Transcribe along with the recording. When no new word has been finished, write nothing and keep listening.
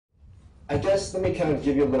I guess let me kind of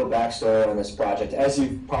give you a little backstory on this project. As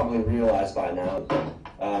you've probably realized by now,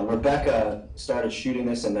 Rebecca started shooting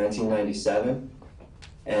this in 1997,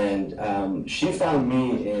 and she found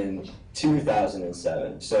me in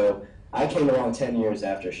 2007. So I came along 10 years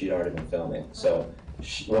after she'd already been filming. So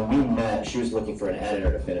when we met, she was looking for an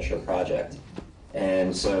editor to finish her project.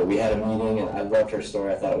 And so we had a meeting, and I loved her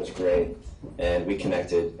story. I thought it was great, and we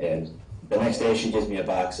connected. And the next day, she gives me a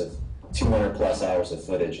box of 200 plus hours of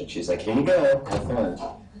footage, and she's like, "Here you go, have fun."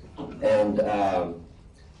 And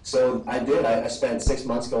so I did. I spent 6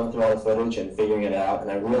 months going through all the footage and figuring it out,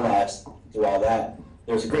 and I realized through all that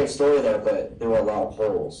there was a great story there, but there were a lot of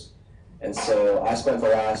holes. And so I spent the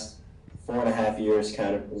last 4.5 years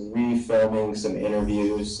kind of refilming some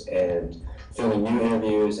interviews and filming new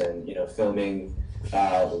interviews, and filming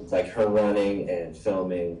like her running and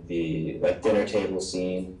filming the dinner table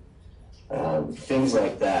scene, things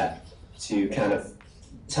like that, to kind of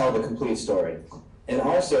tell the complete story. And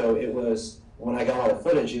also, it was, when I got all the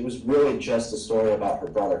footage, it was really just a story about her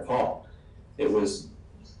brother Kyle. There was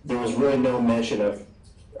really no mention of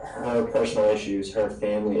her personal issues, her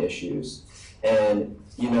family issues, and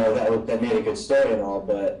that made a good story and all.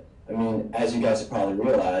 But I mean, as you guys have probably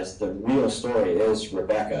realized, the real story is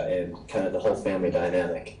Rebecca and kind of the whole family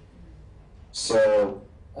dynamic. So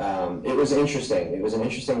it was interesting. It was an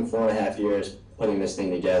interesting 4.5 years putting this thing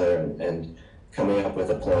together and coming up with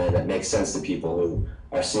a plan that makes sense to people who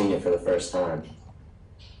are seeing it for the first time.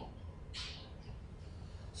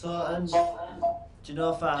 So, do you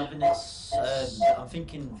know if having this, I'm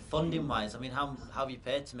thinking funding-wise, I mean, how have you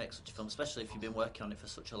paid to make such a film, especially if you've been working on it for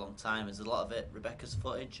such a long time? Is a lot of it Rebecca's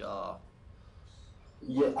footage, or?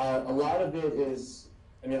 Yeah, a lot of it is,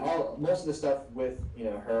 I mean, most of the stuff with,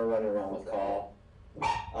 her running around with Kyle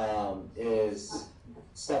is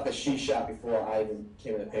stuff that she shot before I even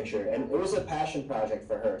came in the picture. And it was a passion project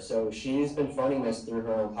for her. So she's been funding this through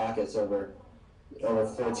her own pockets over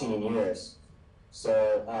 14 years.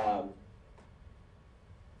 So,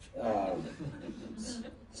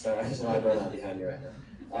 sorry, there's a lot going on behind me right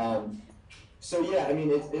now. So yeah, I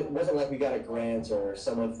mean, it wasn't like we got a grant or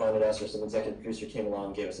someone funded us or some executive producer came along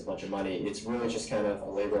and gave us a bunch of money. It's really just kind of a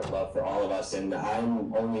labor of love for all of us, and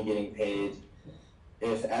I'm only getting paid,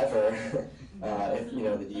 if ever, if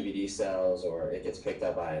the DVD sells or it gets picked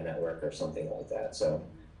up by a network or something like that. So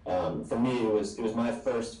for me, it was my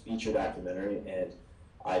first feature documentary, and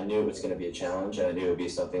I knew it was going to be a challenge, and I knew it would be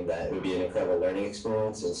something that it would be an incredible learning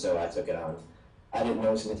experience, and so I took it on. I didn't know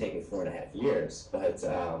it was going to take me 4.5 years, but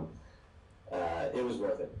it was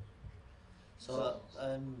worth it. So,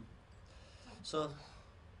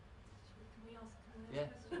 yeah.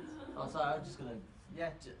 Oh, sorry, I'm just going to,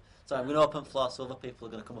 sorry, I'm going to open floor so other people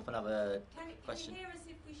are going to come up and have a question. Can you hear us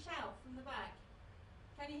if we shout from the back?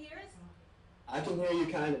 Can you hear us? I can hear you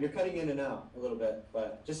kind of. You're cutting in and out a little bit,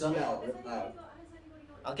 but just yell loud.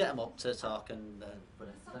 I'll get them up to talk and...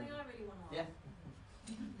 something I really want to ask.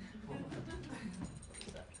 Yeah.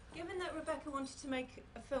 Given that Rebecca wanted to make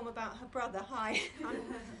a film about her brother, hi,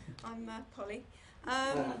 I'm Polly.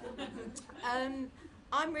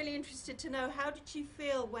 I'm really interested to know, how did you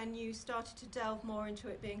feel when you started to delve more into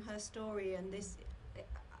it being her story and this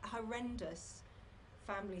horrendous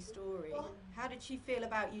family story? How did she feel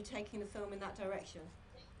about you taking the film in that direction?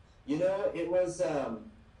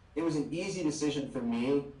 It was an easy decision for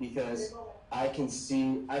me because I could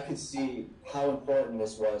see how important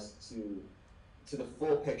this was to the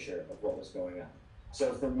full picture of what was going on.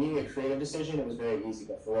 So for me, a creative decision, it was very easy.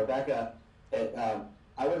 But for Rebecca,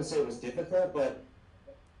 I wouldn't say it was difficult, but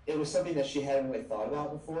it was something that she hadn't really thought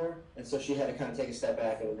about before, and so she had to kind of take a step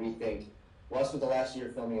back and rethink. Well, I spent the last year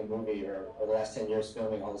filming a movie, or the last 10 years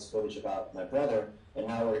filming all this footage about my brother, and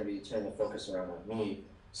now we're going to be turning the focus around on me.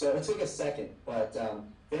 So it took a second, but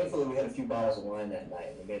thankfully we had a few bottles of wine that night,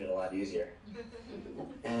 and it made it a lot easier.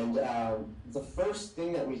 And the first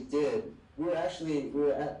thing that we did, we were at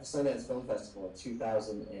the Sundance Film Festival in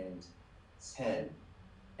 2010,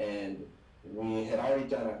 and we had already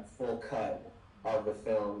done a full cut of the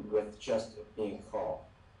film with just being Kyle.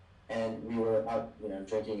 And we were out,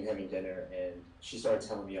 drinking and having dinner, and she started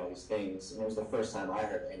telling me all these things, and it was the first time I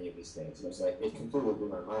heard any of these things, and it was like, it completely blew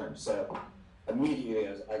my mind. So immediately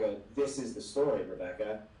I go, this is the story,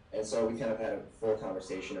 Rebecca. And so we kind of had a full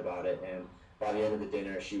conversation about it, and by the end of the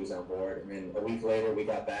dinner, she was on board, and then a week later, we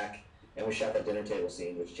got back, and we shot that dinner table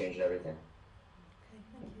scene, which changed everything.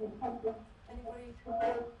 Okay, thank you. Anybody?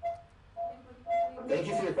 Thank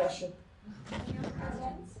you for your question. Any other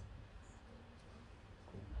questions?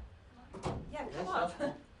 Yeah, come on.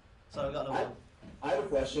 Sorry, I've got another one. I have a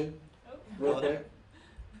question, real quick.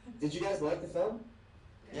 Did you guys like the film?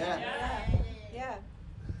 Yeah. Yeah.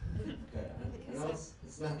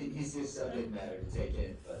 not the easiest subject matter to take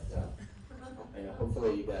in, but I know,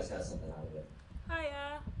 hopefully you guys have something out of it.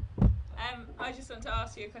 Hiya. I just want to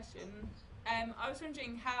ask you a question. I was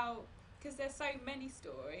wondering how, because there's so many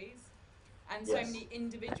stories and so many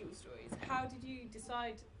individual stories, how did you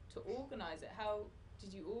decide to organise it? How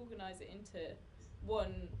did you organise it into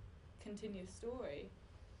one continuous story?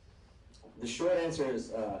 The short answer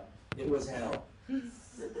is it was hell.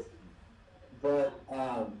 But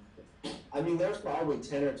I mean, there's probably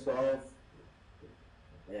 10 or 12,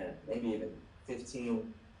 maybe even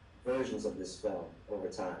 15 versions of this film over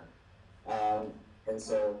time. And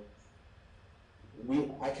so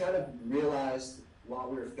I kind of realized while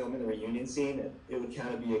we were filming the reunion scene that it would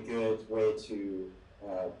kind of be a good way to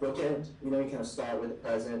bookend. You know, you kind of start with the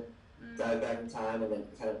present, dive back in time, and then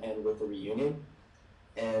kind of end with the reunion.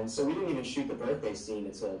 And so we didn't even shoot the birthday scene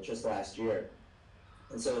until just last year.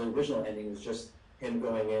 And so the original ending was just him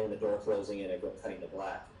going in, the door closing, and it cutting to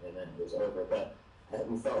black, and then it was over. But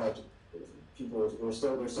we felt like there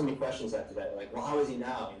were so many questions after that, like, well, how is he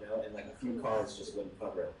now, you know? And like a few cards just wouldn't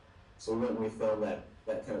cover it. So we went and we filmed that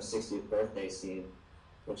kind of 60th birthday scene,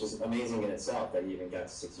 which is amazing in itself that he even got to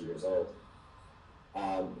 60 years old.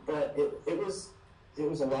 But it was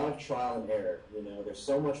a lot of trial and error, you know? There's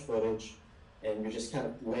so much footage, and you're just kind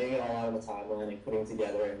of laying it all out on the timeline and putting it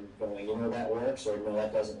together and going, you know, that works, or no,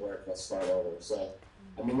 that doesn't work, let's start over. So,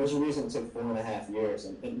 I mean, there's a reason it took 4.5 years,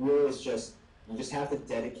 and it really is just, you just have to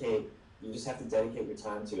dedicate your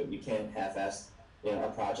time to it. You can't half-ass, you know,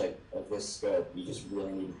 a project of this scope. You just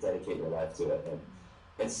really need to dedicate your life to it. And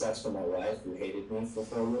it sucks for my wife, who hated me for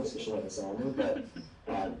 4 years, so she never saw me, but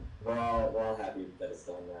we're all happy that it's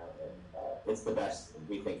done now, and it's the best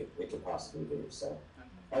we think it could possibly be. So,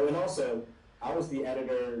 oh, and also, I was the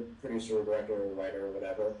editor, producer, director, writer, or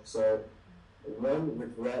whatever. So one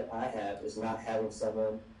regret I have is not having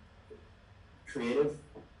someone creative.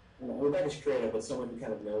 Rebecca's creative, but someone who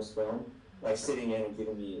kind of knows film, like sitting in and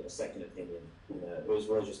giving me a second opinion. You know, it was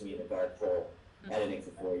really just me in a dark hole editing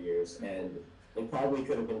for 4 years, and it probably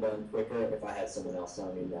could have been done quicker if I had someone else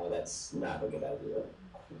telling me, no, that's not a good idea.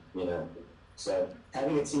 You know, so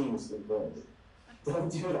having a team is important.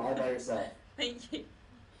 Don't do it all by yourself. Thank you.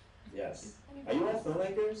 Yes. Are you all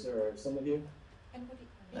filmmakers, or some of you?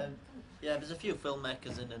 Yeah, there's a few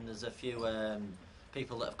filmmakers and there's a few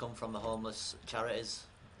people that have come from the homeless charities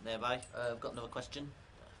nearby. I've got another question.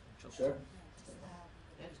 Sure.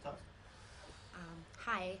 Yeah, just talk.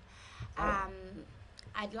 Hi. I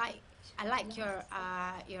like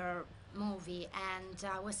your movie, and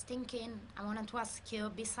I was thinking, I wanted to ask you,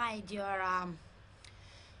 beside your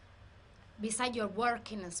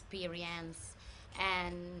working experience,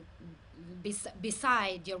 and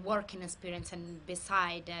beside your working experience, and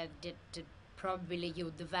beside that probably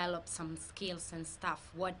you developed some skills and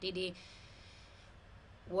stuff, what did it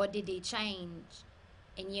change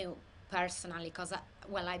in you personally? Because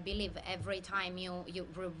I believe every time you're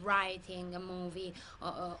writing a movie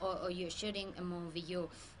or you're shooting a movie, you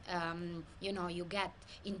you get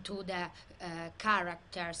into the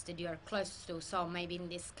characters that you're close to. So maybe in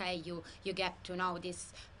this case you get to know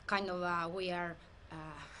this kind of weird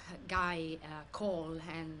guy Cole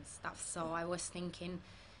and stuff. So I was thinking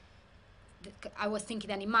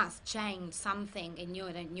that it must change something in you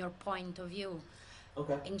and your point of view.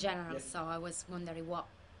 Okay. In general. Yeah. So I was wondering what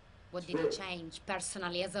did it change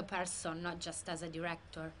personally as a person, not just as a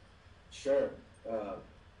director? Sure.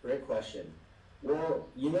 Great question. Well,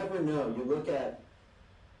 you never know. You look at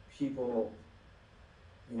people,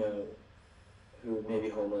 you know, who may be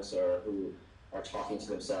homeless or who are talking to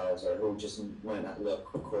themselves or who just might not look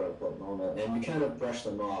quote-unquote normal, and you kind of brush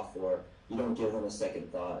them off, or you don't give them a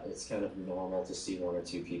second thought. It's kind of normal to see one or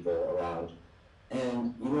two people around.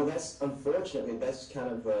 And, you know, unfortunately, that's kind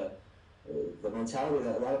of the mentality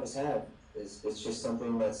that a lot of us have. It's just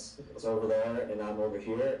something it's over there and I'm over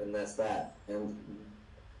here, and that's that. And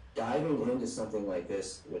diving into something like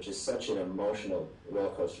this, which is such an emotional roller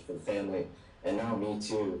coaster for the family, and now me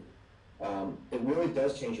too, it really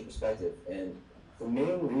does change your perspective. And the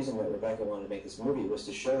main reason that Rebecca wanted to make this movie was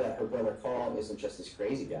to show that her brother Carl isn't just this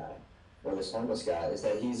crazy guy or this homeless guy, is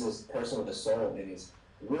that he's this person with a soul, and he's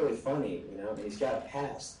really funny, you know, and he's got a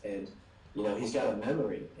past, and, you know, he's got a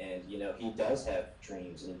memory, and, you know, he does have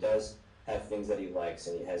dreams, and he does have things that he likes,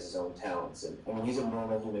 and he has his own talents. And I mean, he's a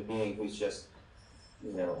normal human being who's just,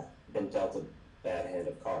 you know, been dealt a bad hand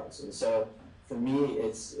of cards. And so for me,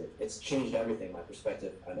 it's changed everything, my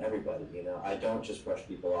perspective on everybody. You know, I don't just brush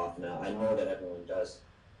people off now. I know that everyone does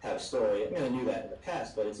have a story. I mean, I knew that in the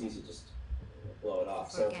past, but it's easy to just blow it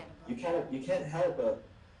off. So you can't help but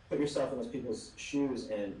put yourself in those people's shoes,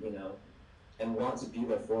 and, you know, and want to be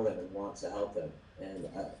there for them and want to help them. And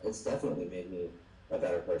it's definitely made me a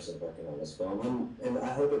better person working on this film. And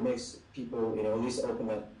I hope it makes people, you know, at least open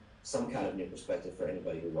up some kind of new perspective for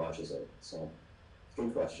anybody who watches it. So,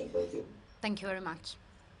 good question. Thank you. Thank you very much.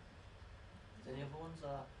 Any other ones?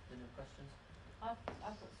 Any questions? I've got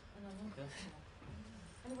another one. Yes.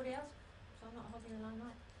 Anybody else? So I'm not holding the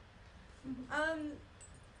limelight.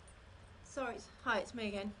 Sorry, hi, it's me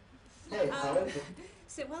again. Hey, Howard.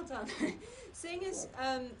 So well done. Seeing as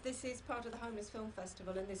this is part of the Homeless Film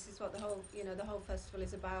Festival, and this is what the whole festival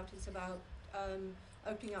is about. It's about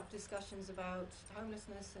opening up discussions about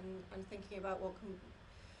homelessness and thinking about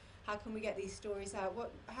how can we get these stories out.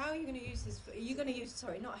 How are you going to use this? Are you going to use?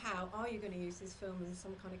 Sorry, not how. Are you going to use this film in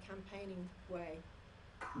some kind of campaigning way?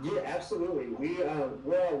 Yeah, absolutely.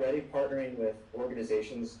 We're already partnering with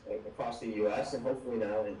organizations across the U.S. and hopefully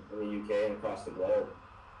now in the U.K. and across the globe.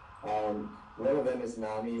 One of them is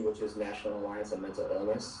NAMI, which is National Alliance on Mental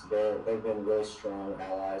Illness. They've been really strong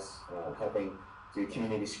allies, helping do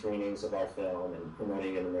community screenings of our film and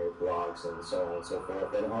promoting it in their blogs and so on and so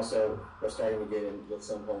forth. And also, we're starting to get in with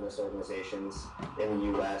some homeless organizations in the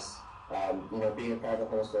U.S. You know, being a part of the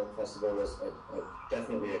Homeless Film Festival was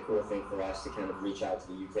definitely a cool thing for us to kind of reach out to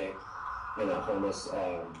the UK and a homeless.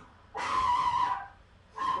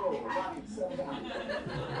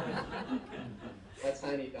 That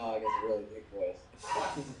tiny dog has a really big voice.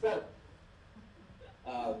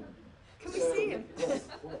 Can we see him? Yes.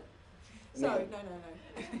 Sorry, no.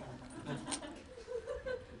 It's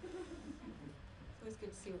always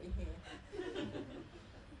good to see what you hear.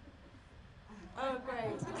 Oh,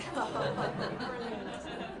 great. Brilliant.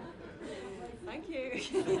 Thank you.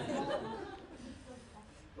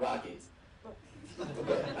 Rocky.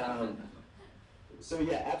 Okay. So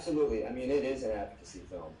yeah, absolutely. I mean, it is an advocacy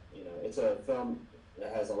film. You know, it's a film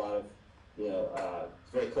that has a lot of, you know,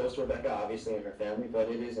 it's very close to Rebecca, obviously, and her family, but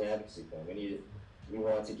it is an advocacy film. We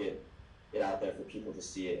want to get it out there for people to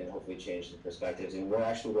see it and hopefully change the perspectives. And we're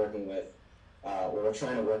actually working with, we're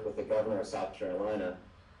trying to work with the governor of South Carolina.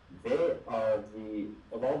 They are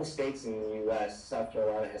of all the states in the U.S., South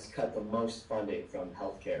Carolina has cut the most funding from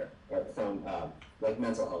healthcare, or from like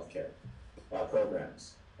mental health care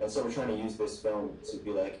programs. And so we're trying to use this film to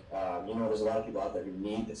be like, you know, there's a lot of people out there who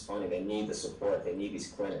need this funding, they need the support, they need these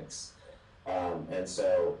clinics. And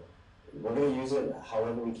so we're going to use it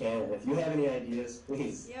however we can. And if you have any ideas,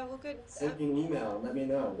 please send me an email and let me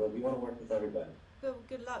know. We want to work with everybody. Well,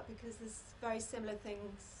 good luck, because there's very similar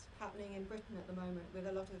things happening in Britain at the moment with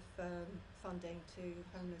a lot of funding to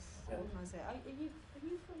homeless organisations. Are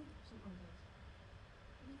you from St Andrews?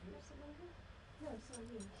 Are you from St Andrews? No, sorry,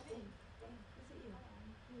 you. Is it you?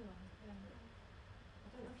 You are. Yeah. I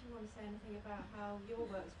don't know if you want to say anything about how your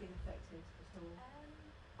work's been affected at all.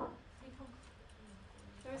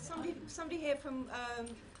 There is somebody here from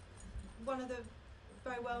one of the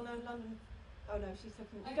very well-known London. Oh no, she's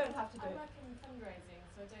looking. You don't have to do it. I work in fundraising,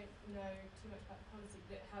 so I don't know too much about the policy,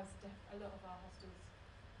 but it has a lot of our hostels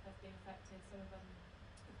have been affected. Some of them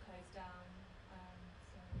have closed down.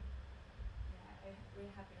 So yeah, we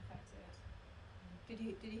have been affected.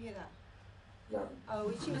 Did you hear that? No.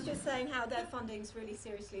 Oh, she was just saying how their funding's really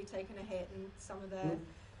seriously taken a hit, and some of their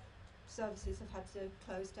services have had to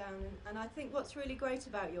close down. And I think what's really great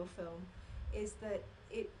about your film is that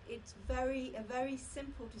it's a very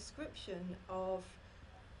simple description of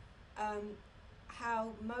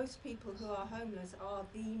how most people who are homeless are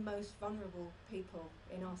the most vulnerable people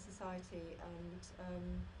in our society, and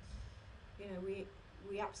you know,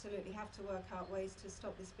 we absolutely have to work out ways to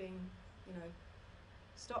stop this being, you know,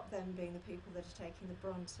 stop them being the people that are taking the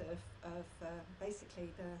brunt of basically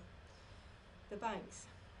the banks'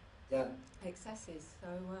 excesses. So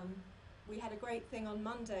we had a great thing on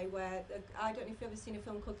Monday where I don't know if you've ever seen a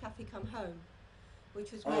film called Kathy Come Home,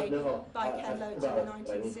 which was made by Ken Loach in the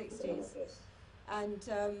 1960s. And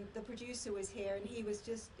the producer was here, and he was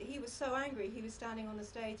so angry. He was standing on the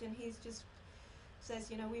stage, and he's just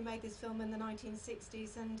says, you know, we made this film in the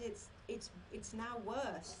 1960s, and it's now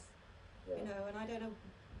worse. Yeah. You know, and I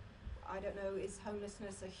don't know, is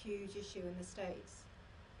homelessness a huge issue in the States?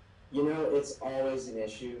 You know, it's always an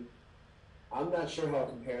issue. I'm not sure how it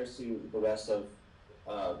compares to the rest of,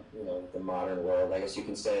 you know, the modern world, I guess you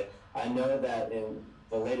can say. I know that in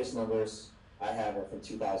the latest numbers I have are from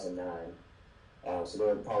 2009, so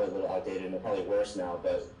they're probably a little outdated and they're probably worse now,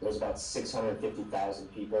 but there's about 650,000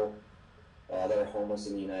 people that are homeless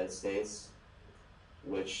in the United States,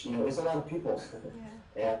 which, you know, is a lot of people.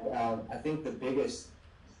 Yeah. And I think the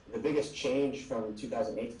biggest change from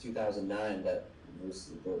 2008 to 2009 that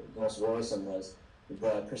was the most worrisome was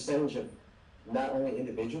the percentage of not only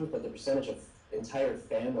individuals, but the percentage of entire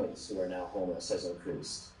families who are now homeless has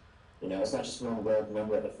increased. You know, it's not just one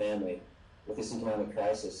member of the family. With this economic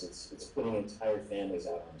crisis, it's putting entire families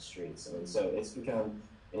out on the streets. I mean, so it's become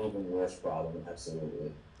an even worse problem,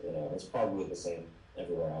 absolutely. You know, it's probably the same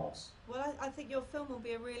everywhere else. Well, I think your film will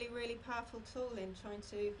be a really, really powerful tool in trying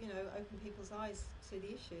to, you know, open people's eyes to the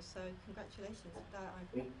issue. So congratulations for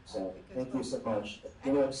that. So thank you so much.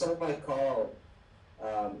 You know, someone like Carl,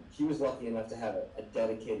 he was lucky enough to have a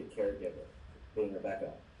dedicated caregiver, being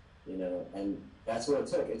Rebecca. You know, and that's what it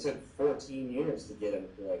took. It took 14 years to get him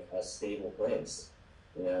to like a stable place.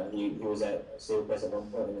 You know, he was at a stable place at one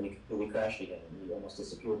point, and then he completely crashed again, and he almost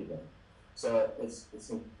disappeared again. So it's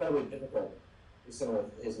incredibly difficult, even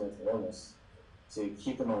with his mental illness, to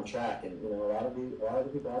keep him on track. And you know, a lot of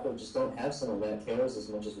the people out there just don't have someone that cares as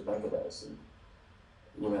much as Rebecca does. And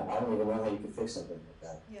you know, I don't even know how you could fix something like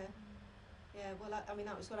that. Yeah. Yeah, well, I mean,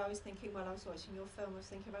 that was what I was thinking while I was watching your film. I was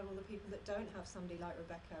thinking about all the people that don't have somebody like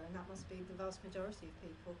Rebecca, and that must be the vast majority of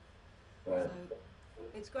people. Right. So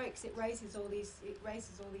it's great because it raises all these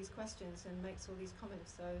questions and makes all these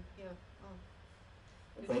comments. So yeah. Oh.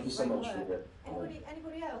 Thank you so much, work. Rupert.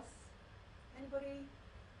 Anybody else? Anybody?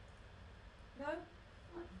 No.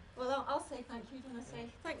 Well, I'll say thank you. Do you want to say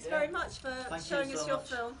thanks very much for showing us your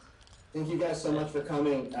film? Thank you guys so much for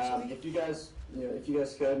coming. If you guys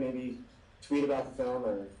could maybe tweet about the film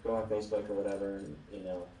or go on Facebook or whatever, and you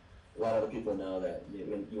know, let other people know that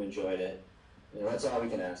you enjoyed it. You know, that's all we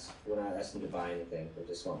can ask. We're not asking you to buy anything. We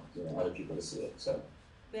just want other people to see it. So.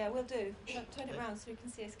 Yeah, we'll do. Turn it around so we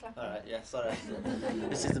can see us clapping. All right. Yeah. Sorry.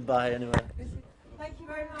 This isn't buy anyway. Thank you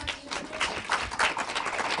very much.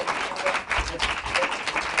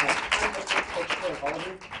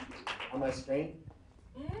 On my screen.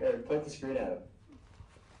 Here, point the screen at him.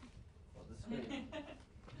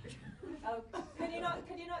 Oh, can you not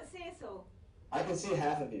see us all? I can see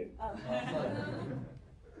half of you. Oh.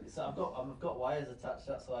 So I've got wires attached.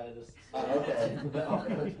 That's why I just. Okay.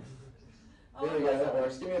 There you go. That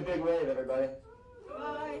works. Give me a big wave, everybody.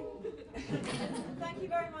 Bye. Thank you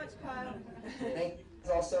very much, Kyle. Thank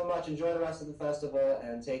you all so much. Enjoy the rest of the festival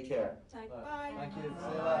and take care. Bye. Thank you. See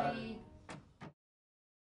you Bye. later.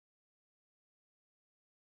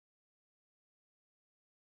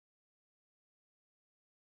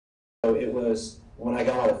 So it was, when I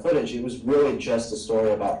got all the footage, it was really just a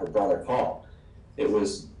story about her brother Carl. There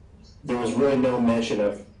was really no mention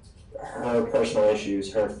of her personal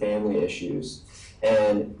issues, her family issues.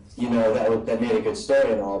 And, you know, that made a good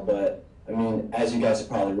story and all, but, I mean, as you guys have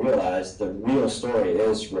probably realized, the real story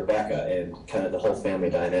is Rebecca and kind of the whole family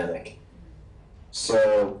dynamic.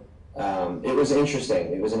 So, it was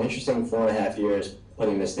interesting. It was an interesting 4.5 years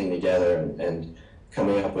putting this thing together and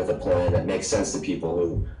coming up with a plan that makes sense to people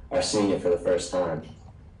who are seeing it for the first time.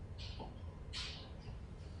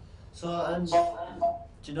 So,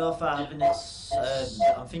 do you know if having it,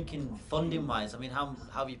 I'm thinking funding-wise, I mean, how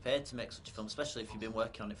have you paid to make such a film, especially if you've been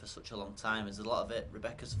working on it for such a long time? Is a lot of it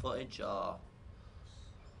Rebecca's footage, or?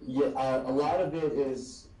 Yeah, a lot of it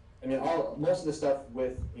is, I mean, most of the stuff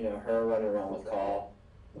with, you know, her running around with Carl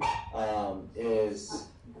is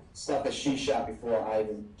stuff that she shot before I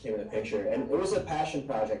even came in the picture. And it was a passion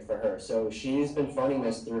project for her, so she's been funding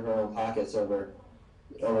this through her own pockets over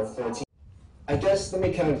 14. I guess let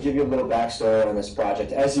me kind of give you a little backstory on this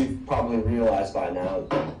project. As you've probably realized by now,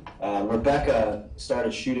 Rebecca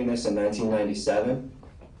started shooting this in 1997,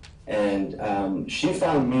 and she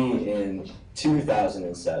found me in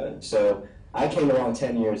 2007. So I came along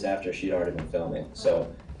 10 years after she'd already been filming.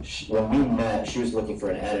 So when we met, she was looking for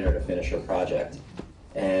an editor to finish her project.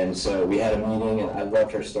 And so we had a meeting, and I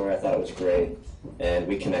loved her story. I thought it was great, and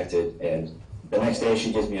we connected. And the next day,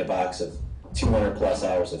 she gives me a box of 200 plus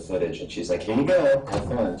hours of footage, and she's like, "Here you go, have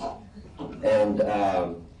fun." And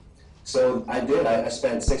so I did. I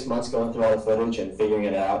spent 6 months going through all the footage and figuring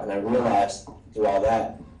it out, and I realized through all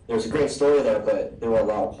that there was a great story there, but there were a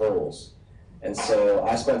lot of holes. And so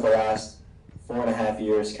I spent the last 4.5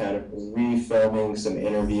 years kind of refilming some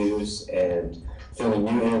interviews and filming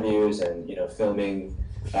new interviews, and filming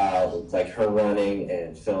like her running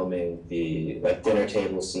and filming the dinner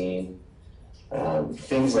table scene,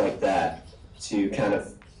 things like that, to kind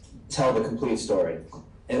of tell the complete story.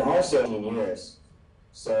 And also 15 years.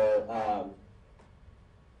 So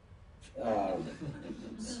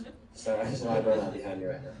sorry, there's a lot going on behind me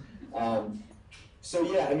right now. So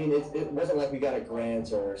yeah, I mean, it wasn't like we got a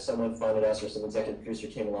grant or someone funded us or some executive producer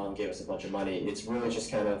came along and gave us a bunch of money. It's really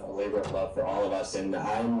just kind of a labor of love for all of us, and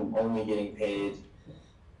I'm only getting paid,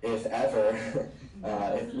 if ever,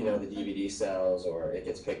 if the DVD sells or it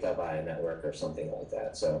gets picked up by a network or something like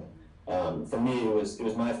that. So for me, it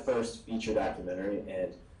was my first feature documentary,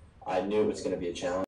 and I knew it was going to be a challenge.